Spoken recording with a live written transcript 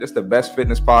This the best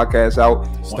fitness podcast out.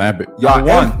 Stamp it. Y'all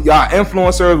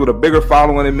influencers with a bigger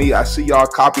following than me. I see y'all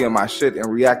copying my shit and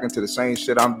reacting to the same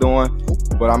shit I'm doing,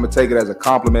 but I'm gonna take it as a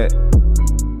compliment.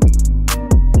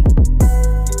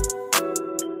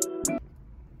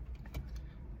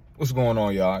 What's going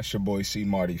on, y'all? It's your boy C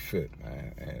Marty Fit,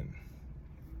 man, and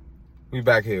we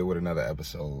back here with another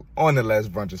episode on the Less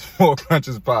Brunches, More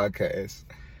Brunches podcast.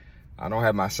 I don't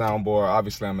have my soundboard.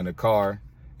 Obviously, I'm in the car.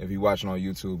 If you're watching on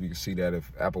YouTube, you can see that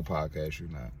if Apple Podcasts you're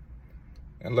not.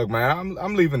 And look, man,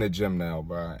 I'm leaving the gym now,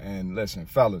 bro. And listen,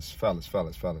 fellas.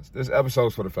 This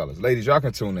episode's for the fellas. Ladies, y'all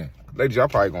can tune in. Ladies, y'all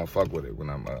probably gonna fuck with it when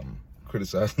I'm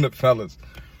criticizing the fellas.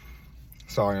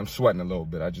 Sorry, I'm sweating a little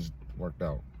bit. I just worked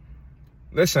out.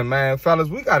 Listen, man, fellas,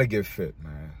 we gotta get fit,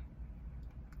 man.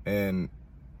 And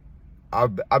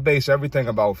I base everything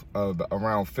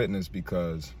around fitness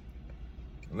because,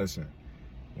 listen,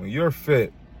 when you're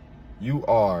fit, you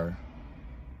are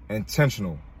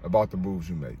intentional about the moves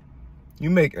you make.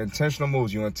 You make intentional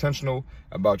moves. You're intentional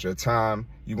about your time.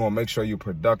 You're going to make sure you're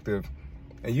productive.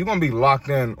 And you're going to be locked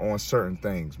in on certain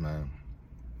things, man.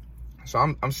 So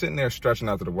I'm sitting there stretching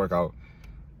after the workout.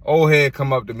 Old head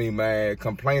come up to me, man,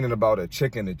 complaining about a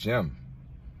chick in the gym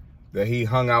that he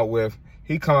hung out with.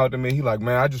 He come out to me. He like,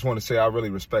 man, I just want to say I really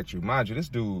respect you. Mind you, this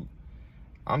dude,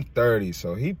 I'm 30,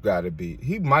 so he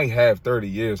might have 30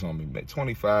 years on me,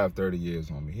 25, 30 years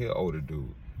on me. He an older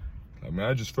dude. Like,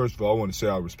 man, first of all, I want to say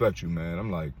I respect you, man. I'm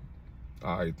like,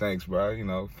 all right, thanks, bro.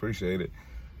 Appreciate it.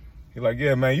 He like,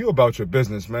 yeah, man, you about your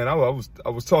business, man. I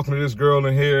was talking to this girl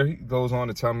in here. He goes on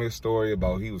to tell me a story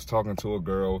about he was talking to a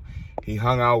girl. He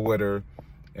hung out with her,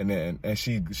 and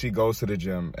she goes to the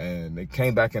gym, and they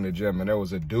came back in the gym, and there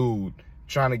was a dude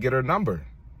trying to get her number.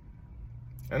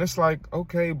 And it's like,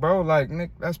 okay, bro, like,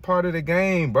 Nick, that's part of the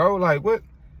game, bro. Like, what,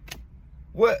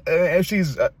 if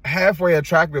she's halfway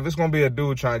attractive, it's going to be a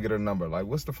dude trying to get her number. Like,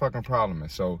 what's the fucking problem? And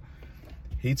so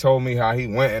he told me how he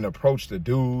went and approached the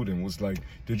dude and was like,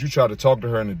 did you try to talk to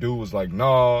her? And the dude was like,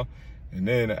 nah. And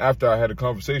then after I had a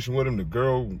conversation with him, the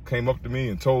girl came up to me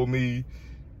and told me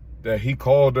that he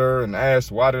called her and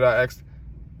asked, why did I ask?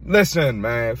 Listen,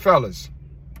 man, fellas.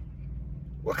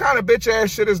 What kind of bitch ass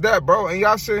shit is that, bro? And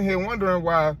y'all sitting here wondering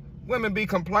why women be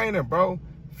complaining, bro.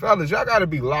 Fellas, y'all gotta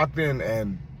be locked in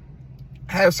and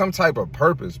have some type of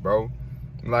purpose, bro.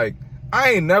 Like,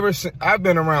 I've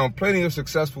been around plenty of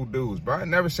successful dudes, bro. I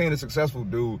never seen a successful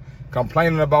dude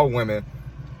complaining about women,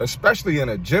 especially in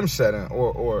a gym setting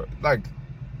or like,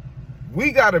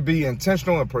 we gotta be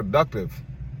intentional and productive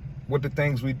with the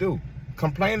things we do.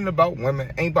 Complaining about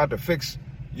women ain't about to fix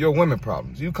your women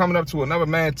problems. You coming up to another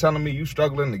man telling me you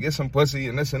struggling to get some pussy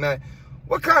and this and that.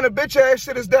 What kind of bitch ass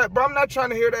shit is that, bro? I'm not trying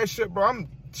to hear that shit, bro. I'm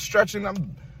stretching.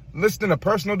 I'm listening to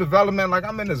personal development like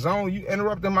I'm in the zone. You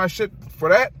interrupting my shit for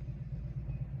that?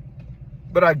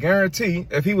 But I guarantee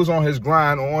if he was on his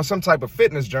grind or on some type of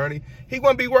fitness journey, he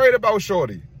wouldn't be worried about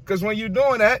shorty. Because when you're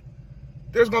doing that,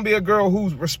 there's going to be a girl who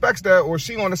respects that or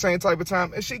she on the same type of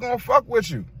time and she going to fuck with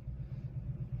you.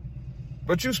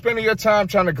 But you spending your time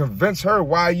trying to convince her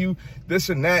why you this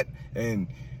and that, and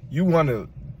you want to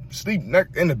sleep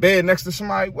in the bed next to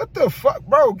somebody. What the fuck,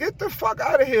 bro? Get the fuck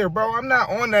out of here, bro. I'm not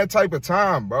on that type of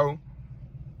time, bro.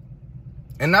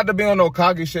 And not to be on no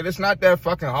cocky shit, it's not that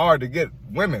fucking hard to get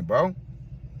women, bro.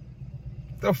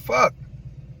 The fuck?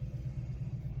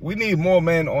 We need more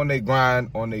men on their grind,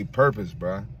 on their purpose,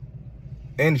 bro.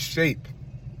 In shape.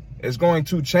 It's going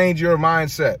to change your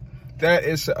mindset. That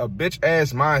is a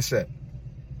bitch-ass mindset.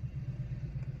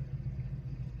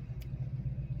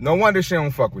 No wonder she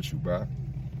don't fuck with you, bro.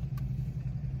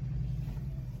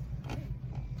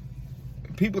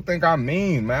 People think I'm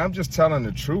mean, man. I'm just telling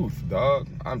the truth, dog.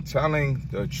 I'm telling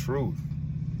the truth.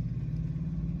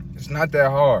 It's not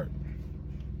that hard.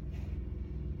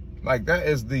 Like, that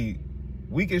is the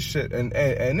weakest shit.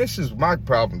 And this is my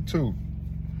problem, too.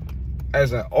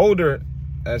 As an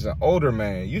older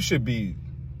man, you should be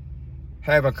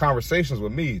having conversations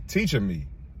with me, teaching me,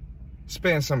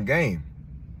 spitting some game.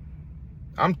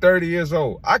 I'm 30 years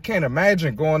old. I can't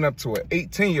imagine going up to an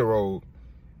 18-year-old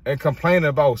and complaining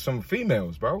about some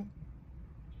females, bro.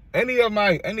 Any of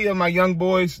my young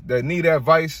boys that need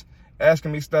advice,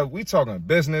 asking me stuff, we talking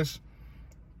business,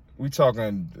 we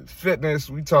talking fitness,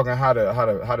 we talking how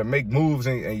to make moves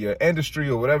in your industry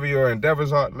or whatever your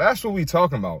endeavors are. That's what we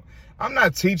talking about. I'm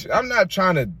not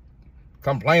trying to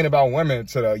complain about women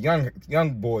to the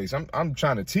young boys. I'm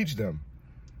trying to teach them.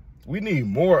 We need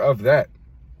more of that.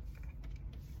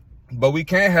 But we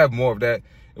can't have more of that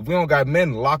if we don't got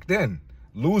men locked in.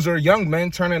 Loser young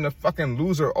men turning to fucking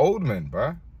loser old men,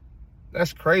 bruh.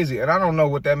 That's crazy. And I don't know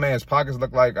what that man's pockets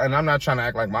look like. And I'm not trying to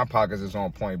act like my pockets is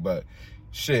on point, but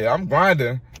shit, I'm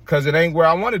grinding because it ain't where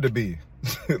I wanted to be.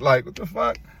 Like, what the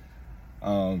fuck?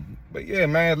 But yeah,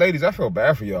 man, ladies, I feel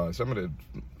bad for y'all. Some of the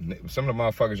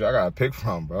motherfuckers y'all gotta pick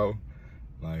from, bro.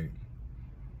 Like,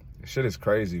 shit is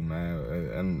crazy, man.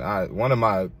 And one of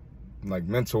my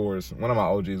mentors, one of my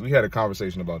OGs, we had a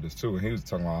conversation about this too, and he was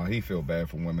talking about how he feel bad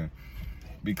for women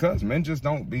because men just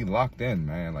don't be locked in,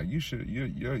 man. Like,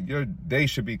 your day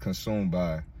should be consumed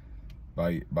by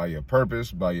your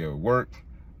purpose, by your work,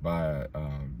 by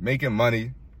making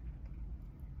money,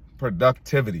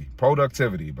 productivity,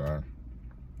 bro.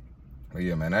 But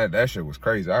yeah, man, that shit was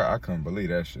crazy. I couldn't believe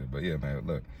that shit. But yeah, man,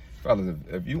 look, fellas,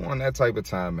 if you want that type of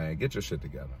time, man, get your shit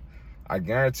together. I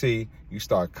guarantee you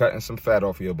start cutting some fat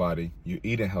off of your body, you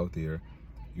eating healthier,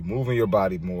 you moving your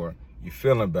body more, you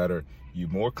feeling better, you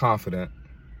more confident,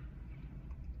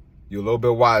 you're a little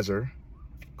bit wiser,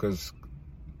 because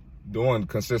doing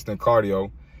consistent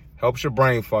cardio helps your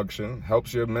brain function,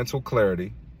 helps your mental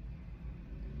clarity,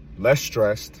 less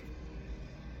stressed.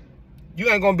 You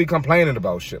ain't gonna be complaining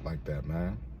about shit like that,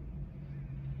 man.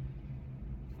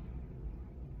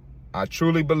 I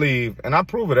truly believe, and I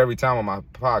prove it every time on my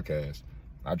podcast,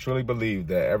 I truly believe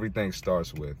that everything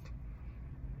starts with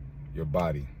your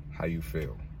body, how you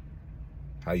feel,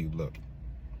 how you look.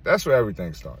 That's where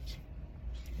everything starts.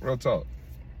 Real talk.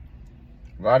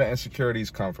 A lot of insecurities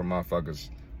come from motherfuckers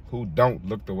who don't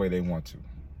look the way they want to.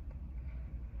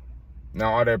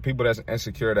 Now, are there people that's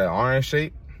insecure that are in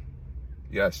shape?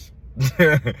 Yes.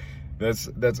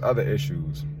 That's other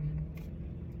issues.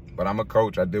 But I'm a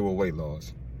coach. I deal with weight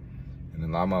loss. And a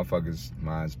lot of motherfuckers'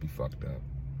 minds be fucked up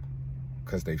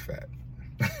because they fat.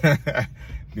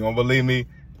 If you don't believe me,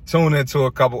 tune into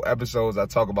a couple episodes. I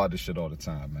talk about this shit all the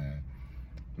time, man.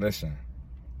 Listen,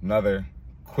 another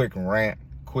quick rant,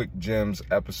 quick gems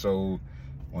episode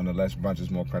on the Less Brunches,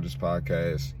 More Crunches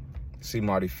podcast. See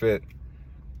Marty Fit.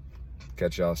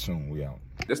 Catch y'all soon. We out.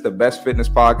 This is the best fitness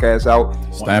podcast out.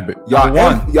 Stamp it. Y'all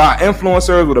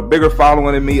influencers with a bigger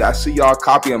following than me. I see y'all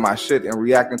copying my shit and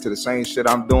reacting to the same shit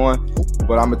I'm doing,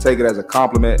 but I'm gonna take it as a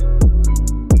compliment.